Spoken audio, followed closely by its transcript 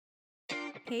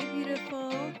Hey,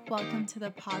 beautiful. Welcome to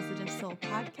the Positive Soul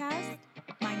Podcast.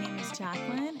 My name is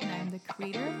Jacqueline, and I'm the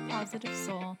creator of Positive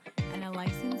Soul and a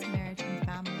licensed marriage and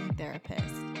family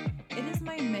therapist. It is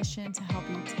my mission to help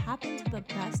you tap into the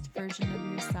best version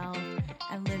of yourself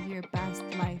and live your best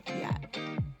life yet.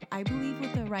 I believe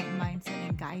with the right mindset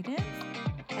and guidance,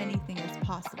 anything is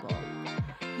possible.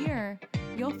 Here,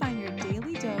 you'll find your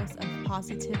daily dose of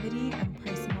positivity and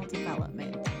personal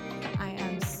development. I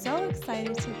am so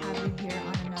excited to have you here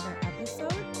on another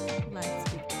episode.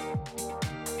 Let's begin.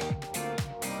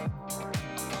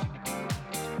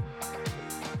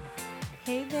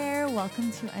 Hey there,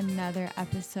 welcome to another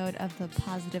episode of the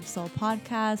Positive Soul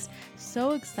Podcast.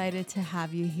 So excited to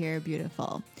have you here,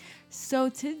 beautiful. So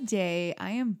today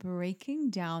I am breaking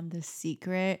down the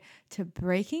secret to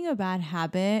breaking a bad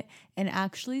habit and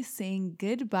actually saying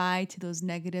goodbye to those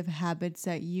negative habits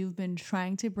that you've been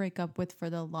trying to break up with for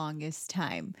the longest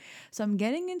time. So I'm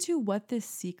getting into what the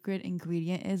secret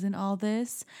ingredient is in all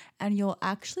this, and you'll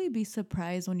actually be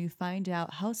surprised when you find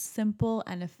out how simple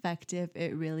and effective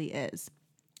it really is.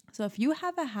 So if you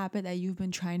have a habit that you've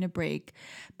been trying to break,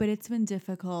 but it's been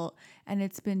difficult and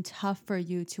it's been tough for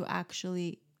you to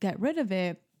actually get rid of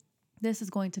it, this is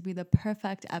going to be the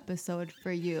perfect episode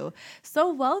for you.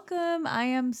 So welcome. I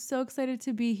am so excited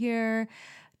to be here.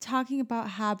 Talking about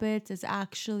habits is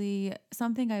actually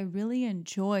something I really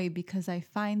enjoy because I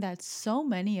find that so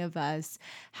many of us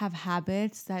have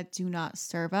habits that do not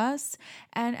serve us.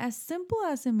 And as simple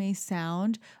as it may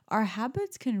sound, our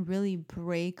habits can really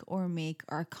break or make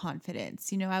our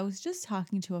confidence. I was just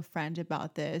talking to a friend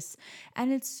about this,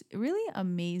 and it's really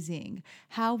amazing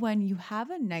how when you have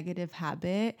a negative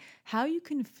habit, how you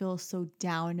can feel so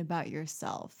down about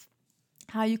yourself,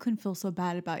 how you can feel so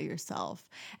bad about yourself.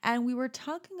 And we were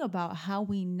talking about how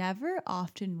we never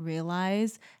often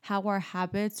realize how our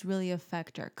habits really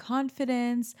affect our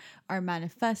confidence, our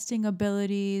manifesting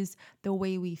abilities, the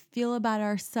way we feel about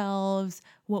ourselves,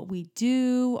 what we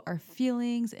do, our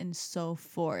feelings, and so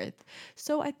forth.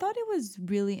 So I thought it was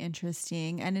really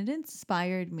interesting and it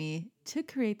inspired me to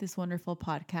create this wonderful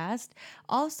podcast.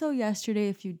 Also, yesterday,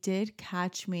 if you did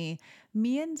catch me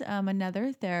and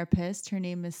another therapist, her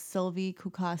name is Sylvie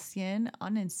Kukasian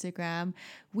on Instagram,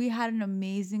 we had an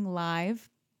amazing live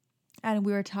and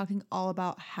we were talking all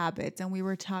about habits, and we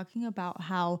were talking about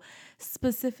how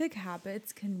specific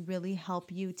habits can really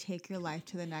help you take your life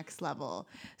to the next level.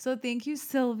 So thank you,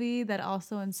 Sylvie. That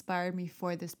also inspired me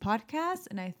for this podcast,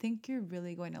 and I think you're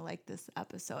really going to like this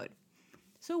episode.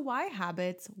 So why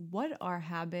habits? What are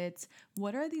habits?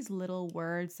 What are these little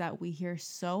words that we hear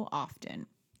so often?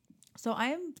 So I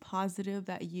am positive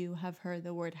that you have heard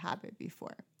the word habit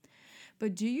before,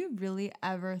 but do you really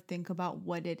ever think about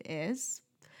what it is?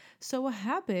 So a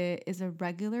habit is a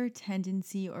regular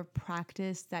tendency or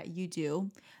practice that you do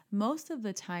most of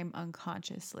the time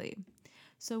unconsciously.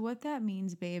 So what that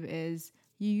means, babe, is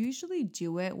you usually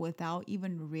do it without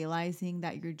even realizing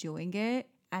that you're doing it,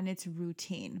 and it's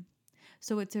routine.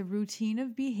 So it's a routine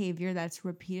of behavior that's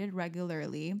repeated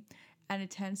regularly, and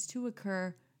it tends to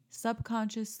occur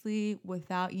subconsciously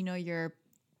without, your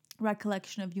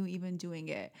recollection of you even doing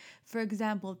it. For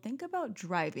example, think about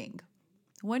driving.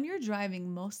 When you're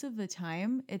driving, most of the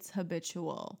time it's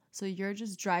habitual. So you're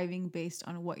just driving based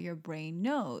on what your brain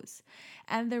knows.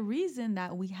 And the reason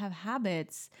that we have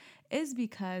habits is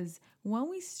because when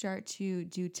we start to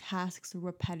do tasks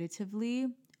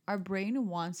repetitively, our brain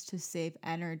wants to save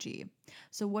energy.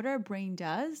 So, what our brain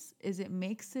does is it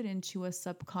makes it into a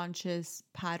subconscious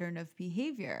pattern of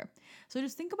behavior. So,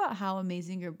 just think about how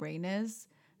amazing your brain is.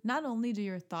 Not only do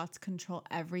your thoughts control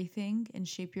everything and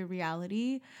shape your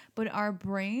reality, but our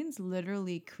brains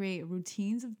literally create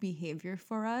routines of behavior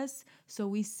for us so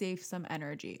we save some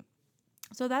energy.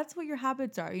 So that's what your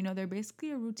habits are. They're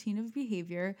basically a routine of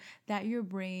behavior that your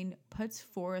brain puts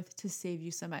forth to save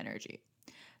you some energy.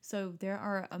 So there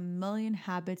are a million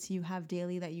habits you have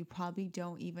daily that you probably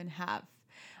don't even have.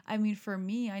 I mean, for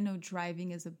me, I know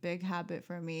driving is a big habit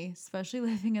for me, especially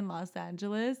living in Los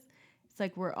Angeles. It's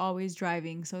like we're always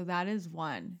driving. So that is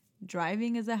one.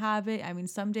 Driving is a habit. I mean,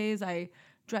 some days I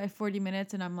drive 40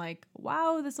 minutes and I'm like,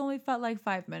 wow, this only felt like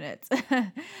 5 minutes.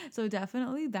 So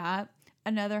definitely that.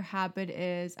 Another habit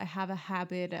is I have a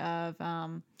habit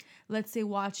of, let's say,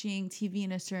 watching TV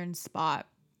in a certain spot,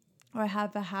 or I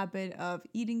have a habit of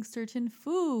eating certain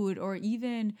food, or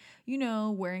even,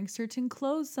 wearing certain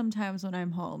clothes sometimes when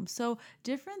I'm home. So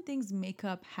different things make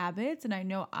up habits. And I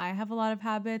know I have a lot of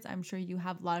habits. I'm sure you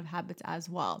have a lot of habits as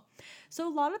well. So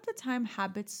a lot of the time,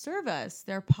 habits serve us.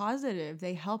 They're positive.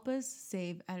 They help us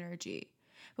save energy.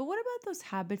 But what about those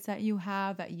habits that you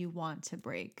have that you want to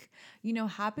break?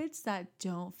 Habits that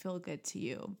don't feel good to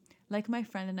you. like my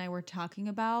friend and I were talking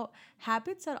about,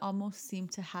 habits that almost seem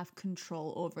to have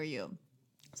control over you.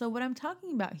 So, what I'm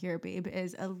talking about here, babe,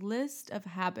 is a list of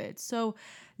habits. So,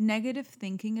 negative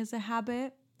thinking is a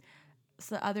habit.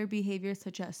 So other behaviors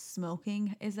such as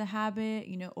smoking is a habit,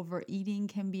 overeating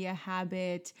can be a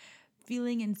habit,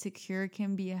 feeling insecure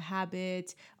can be a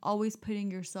habit, always putting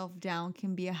yourself down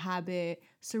can be a habit,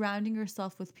 surrounding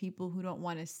yourself with people who don't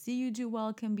want to see you do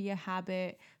well can be a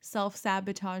habit,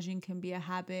 self-sabotaging can be a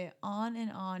habit, on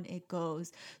and on it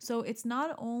goes. So it's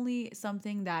not only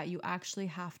something that you actually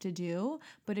have to do,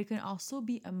 but it can also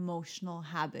be emotional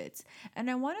habits.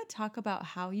 And I want to talk about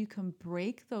how you can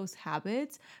break those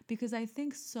habits because I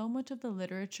think so much of the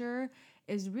literature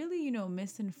is really,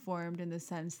 misinformed in the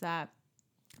sense that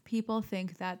people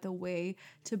think that the way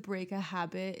to break a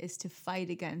habit is to fight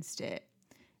against it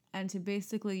and to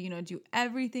basically, do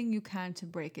everything you can to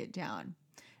break it down.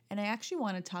 And I actually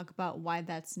want to talk about why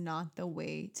that's not the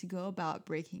way to go about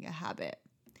breaking a habit.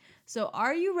 So,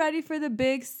 are you ready for the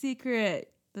big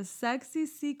secret? The sexy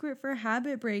secret for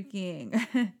habit breaking.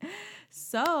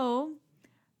 So,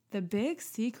 the big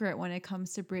secret when it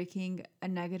comes to breaking a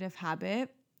negative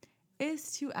habit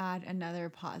is to add another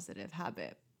positive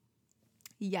habit.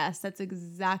 Yes, that's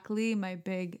exactly my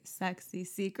big sexy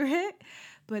secret,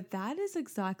 but that is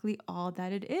exactly all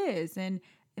that it is. And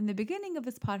in the beginning of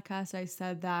this podcast, I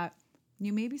said that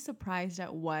you may be surprised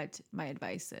at what my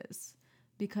advice is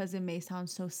because it may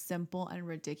sound so simple and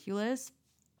ridiculous.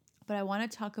 But I want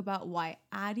to talk about why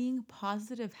adding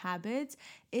positive habits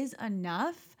is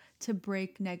enough to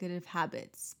break negative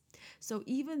habits. So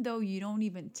even though you don't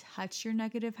even touch your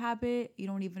negative habit, you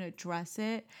don't even address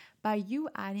it, by you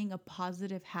adding a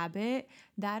positive habit,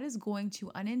 that is going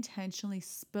to unintentionally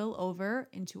spill over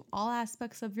into all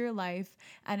aspects of your life,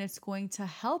 and it's going to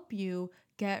help you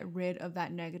get rid of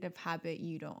that negative habit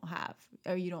you don't have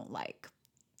or you don't like.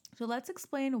 So let's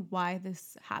explain why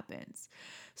this happens.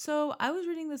 So I was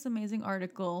reading this amazing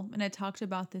article and I talked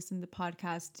about this in the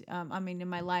podcast, in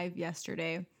my live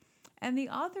yesterday. And the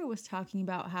author was talking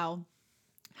about how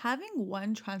having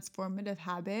one transformative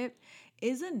habit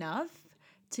is enough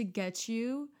to get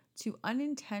you to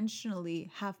unintentionally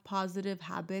have positive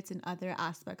habits in other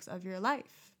aspects of your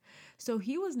life. So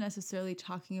he was necessarily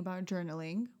talking about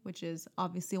journaling, which is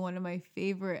obviously one of my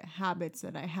favorite habits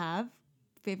that I have,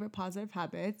 favorite positive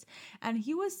habits. And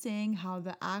he was saying how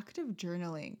the act of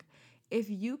journaling, if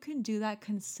you can do that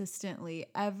consistently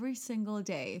every single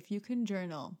day, if you can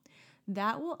journal,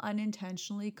 that will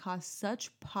unintentionally cause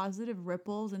such positive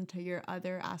ripples into your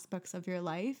other aspects of your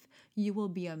life. You will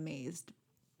be amazed.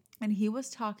 And he was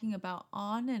talking about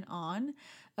on and on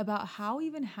about how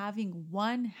even having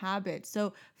one habit.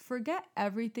 So forget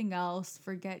everything else,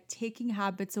 forget taking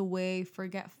habits away,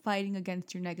 forget fighting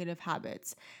against your negative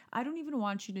habits. I don't even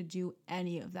want you to do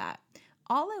any of that.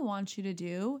 All I want you to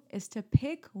do is to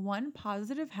pick one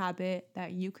positive habit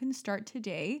that you can start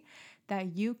today,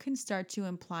 that you can start to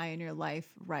imply in your life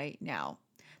right now.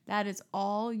 That is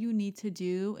all you need to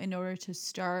do in order to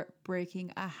start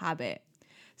breaking a habit.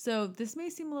 So, this may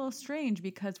seem a little strange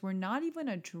because we're not even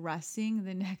addressing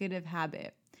the negative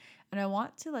habit. And I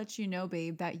want to let you know,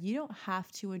 babe, that you don't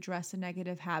have to address a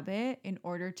negative habit in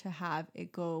order to have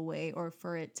it go away or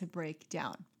for it to break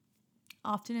down.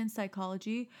 Often in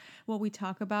psychology, what we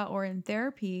talk about, or in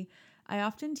therapy, I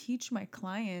often teach my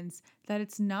clients that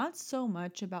it's not so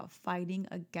much about fighting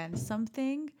against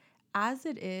something as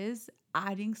it is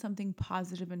adding something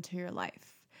positive into your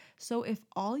life. So, if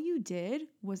all you did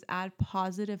was add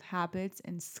positive habits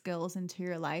and skills into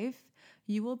your life,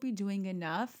 you will be doing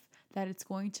enough that it's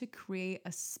going to create a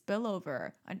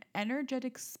spillover, an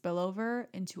energetic spillover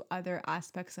into other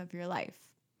aspects of your life.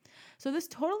 So this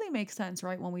totally makes sense,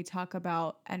 right? When we talk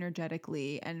about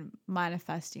energetically and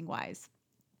manifesting wise.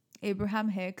 Abraham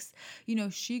Hicks,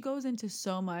 she goes into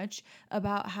so much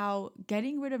about how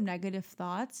getting rid of negative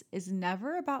thoughts is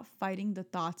never about fighting the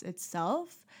thoughts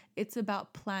itself. It's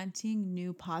about planting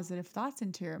new positive thoughts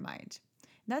into your mind.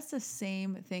 That's the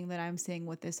same thing that I'm saying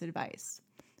with this advice.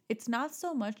 It's not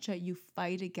so much that you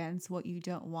fight against what you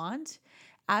don't want,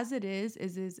 as it is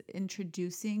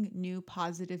introducing new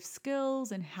positive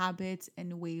skills and habits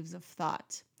and waves of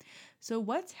thought. So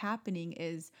what's happening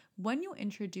is when you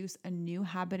introduce a new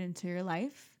habit into your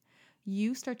life,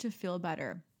 you start to feel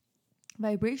better.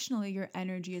 Vibrationally, your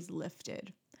energy is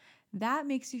lifted. That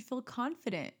makes you feel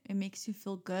confident. It makes you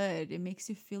feel good. It makes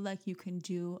you feel like you can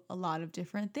do a lot of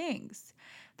different things.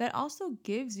 That also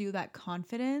gives you that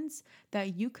confidence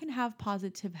that you can have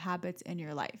positive habits in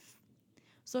your life.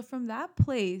 So from that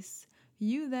place,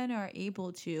 you then are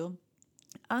able to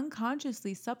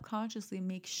unconsciously, subconsciously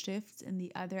make shifts in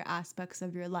the other aspects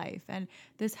of your life. And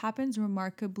this happens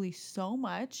remarkably so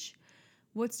much.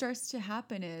 What starts to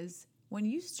happen is when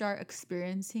you start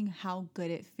experiencing how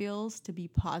good it feels to be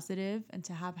positive and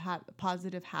to have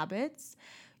positive habits,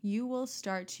 you will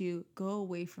start to go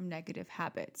away from negative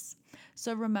habits.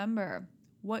 So remember,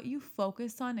 what you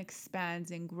focus on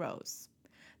expands and grows.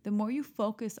 The more you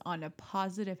focus on a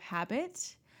positive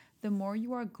habit, the more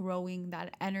you are growing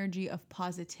that energy of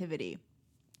positivity.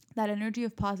 That energy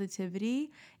of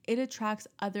positivity, it attracts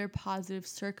other positive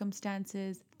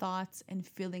circumstances, thoughts, and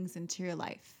feelings into your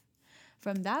life.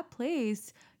 From that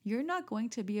place, you're not going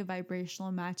to be a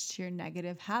vibrational match to your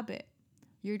negative habit.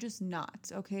 You're just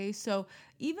not, okay? So,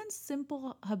 even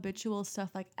simple habitual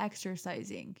stuff like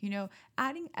exercising,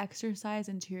 adding exercise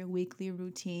into your weekly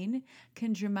routine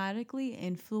can dramatically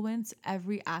influence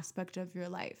every aspect of your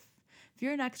life. If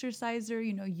you're an exerciser,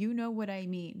 you know what I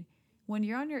mean. When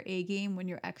you're on your A game, when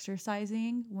you're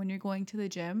exercising, when you're going to the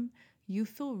gym, you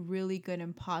feel really good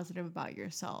and positive about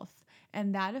yourself.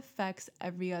 And that affects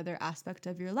every other aspect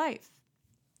of your life.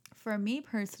 For me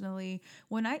personally,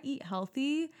 when I eat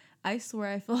healthy, I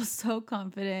swear I feel so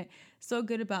confident, so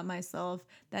good about myself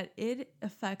that it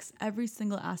affects every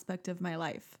single aspect of my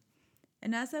life.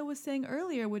 And as I was saying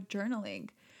earlier with journaling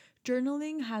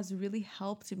has really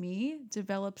helped me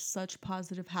develop such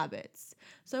positive habits.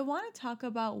 So I want to talk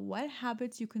about what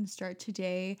habits you can start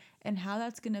today and how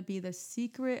that's going to be the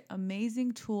secret,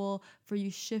 amazing tool for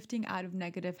you shifting out of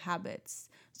negative habits.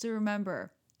 So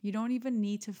remember, you don't even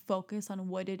need to focus on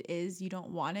what it is you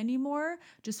don't want anymore.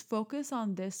 Just focus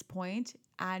on this point,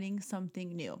 adding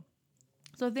something new.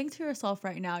 So think to yourself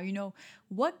right now,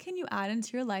 what can you add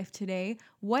into your life today?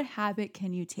 What habit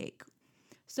can you take?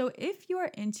 So if you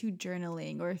are into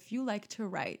journaling or if you like to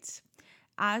write,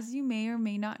 as you may or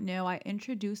may not know, I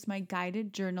introduced my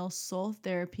guided journal Soul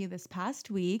Therapy this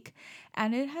past week,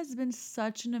 and it has been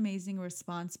such an amazing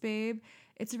response, babe.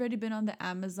 It's already been on the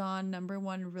Amazon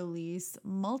 #1 release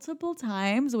multiple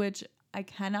times, which I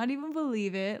cannot even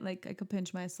believe it. Like, I could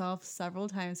pinch myself several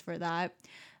times for that.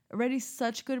 Already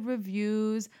such good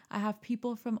reviews. I have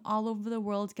people from all over the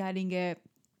world getting it.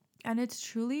 And it's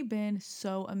truly been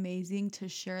so amazing to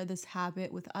share this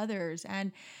habit with others.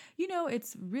 And,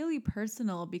 it's really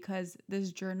personal because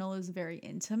this journal is very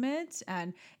intimate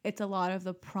and it's a lot of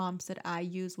the prompts that I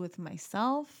use with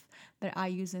myself, that I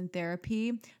use in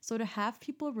therapy. So to have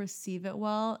people receive it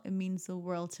well, it means the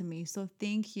world to me. So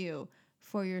thank you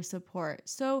for your support.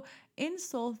 So in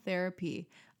Soul Therapy,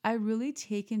 I really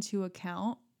take into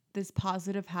account this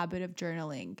positive habit of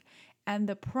journaling. And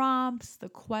the prompts, the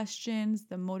questions,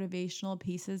 the motivational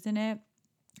pieces in it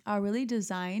are really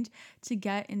designed to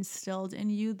get instilled in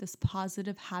you this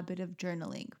positive habit of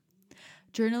journaling.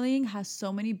 Journaling has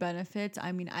so many benefits.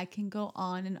 I mean, I can go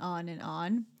on and on and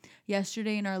on.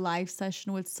 Yesterday in our live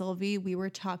session with Sylvie, we were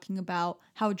talking about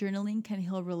how journaling can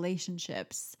heal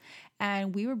relationships.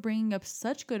 And we were bringing up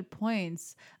such good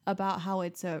points about how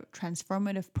it's a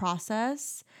transformative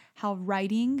process, how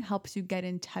writing helps you get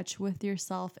in touch with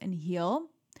yourself and heal,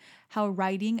 how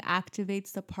writing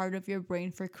activates the part of your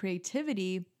brain for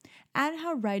creativity, and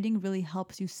how writing really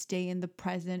helps you stay in the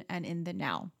present and in the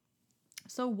now.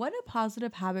 So, what a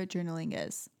positive habit journaling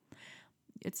is.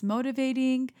 It's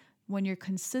motivating when you're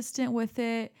consistent with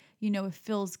it. It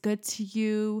feels good to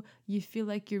you. You feel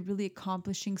like you're really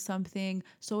accomplishing something.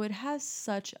 So, it has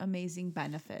such amazing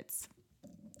benefits.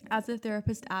 As a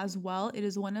therapist as well, it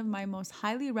is one of my most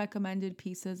highly recommended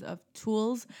pieces of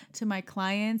tools to my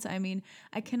clients. I mean,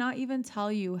 I cannot even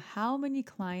tell you how many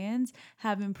clients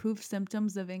have improved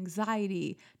symptoms of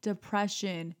anxiety,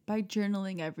 depression by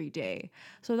journaling every day.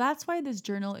 So that's why this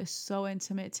journal is so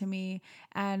intimate to me.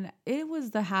 And it was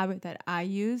the habit that I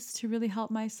used to really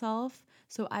help myself.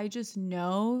 So I just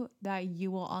know that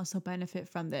you will also benefit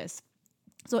from this.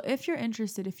 So if you're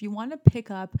interested, if you want to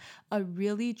pick up a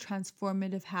really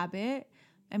transformative habit,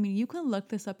 I mean, you can look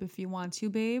this up if you want to,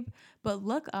 babe, but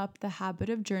look up the habit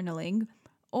of journaling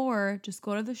or just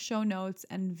go to the show notes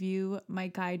and view my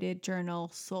guided journal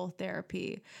Soul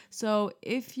Therapy. So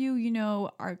if you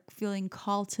are feeling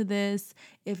called to this,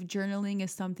 if journaling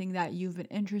is something that you've been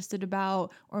interested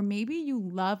about, or maybe you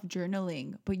love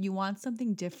journaling, but you want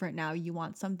something different now, you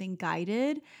want something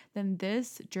guided, then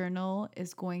this journal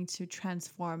is going to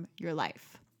transform your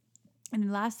life. And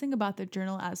the last thing about the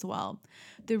journal as well,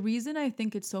 the reason I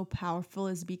think it's so powerful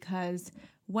is because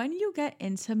when you get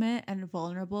intimate and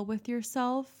vulnerable with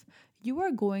yourself, you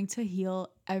are going to heal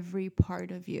every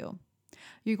part of you.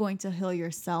 You're going to heal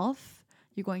yourself.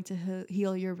 You're going to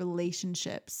heal your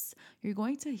relationships. You're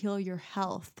going to heal your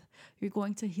health. You're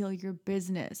going to heal your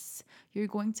business. You're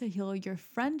going to heal your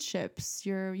friendships,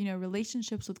 your,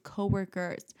 relationships with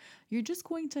coworkers. You're just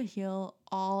going to heal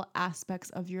all aspects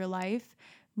of your life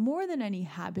more than any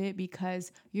habit,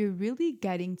 because you're really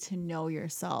getting to know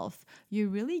yourself. You're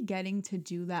really getting to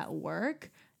do that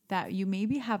work that you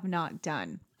maybe have not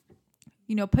done.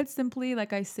 Put simply,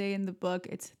 like I say in the book,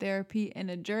 it's therapy in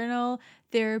a journal,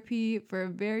 therapy for a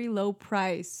very low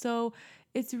price. So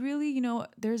it's really,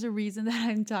 there's a reason that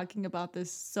I'm talking about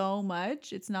this so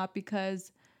much. It's not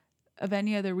because of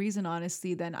any other reason,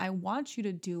 honestly. Then I want you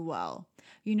to do well.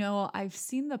 I've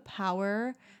seen the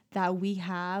power that we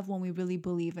have when we really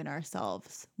believe in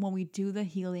ourselves, when we do the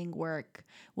healing work,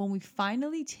 when we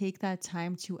finally take that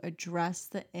time to address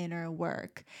the inner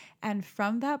work. And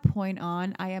from that point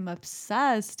on, I am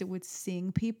obsessed with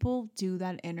seeing people do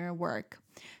that inner work.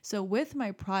 So with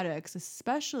my products,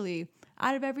 especially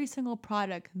out of every single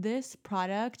product, this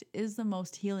product is the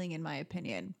most healing in my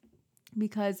opinion,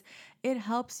 because it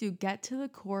helps you get to the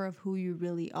core of who you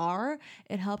really are.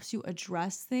 It helps you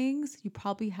address things you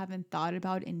probably haven't thought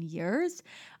about in years.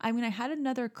 I mean, I had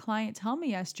another client tell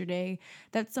me yesterday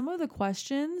that some of the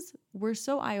questions were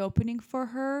so eye-opening for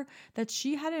her that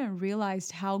she hadn't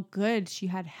realized how good she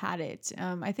had it.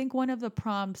 I think one of the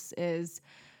prompts is,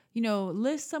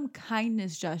 list some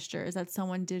kindness gestures that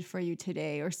someone did for you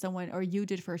today, or you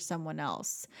did for someone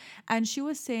else. And she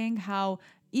was saying how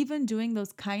even doing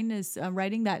those kindness,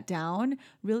 writing that down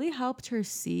really helped her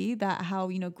see that how,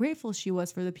 grateful she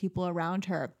was for the people around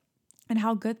her and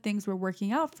how good things were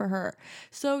working out for her.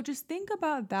 So just think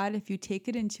about that if you take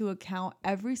it into account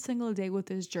every single day with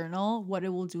this journal, what it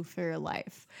will do for your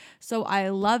life. So I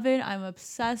love it. I'm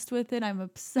obsessed with it. I'm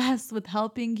obsessed with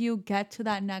helping you get to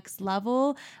that next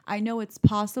level. I know it's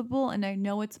possible, and I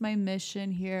know it's my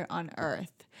mission here on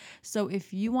earth. So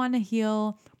if you want to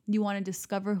heal, you want to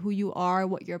discover who you are,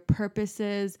 what your purpose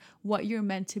is, what you're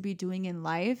meant to be doing in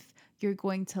life, you're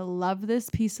going to love this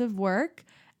piece of work.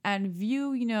 And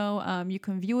view, you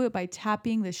can view it by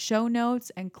tapping the show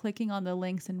notes and clicking on the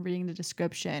links and reading the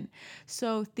description.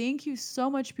 So thank you so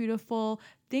much, beautiful.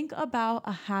 Think about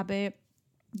a habit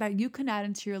that you can add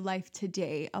into your life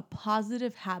today, a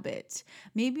positive habit.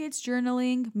 Maybe it's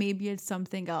journaling, maybe it's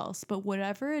something else, but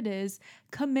whatever it is,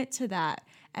 commit to that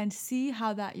and see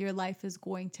how that your life is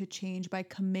going to change by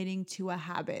committing to a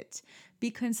habit. Be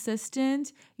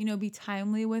consistent, be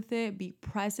timely with it, be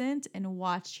present, and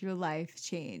watch your life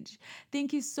change.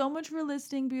 Thank you so much for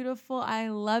listening, beautiful. I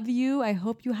love you. I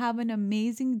hope you have an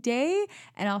amazing day,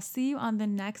 and I'll see you on the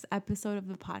next episode of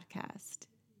the podcast.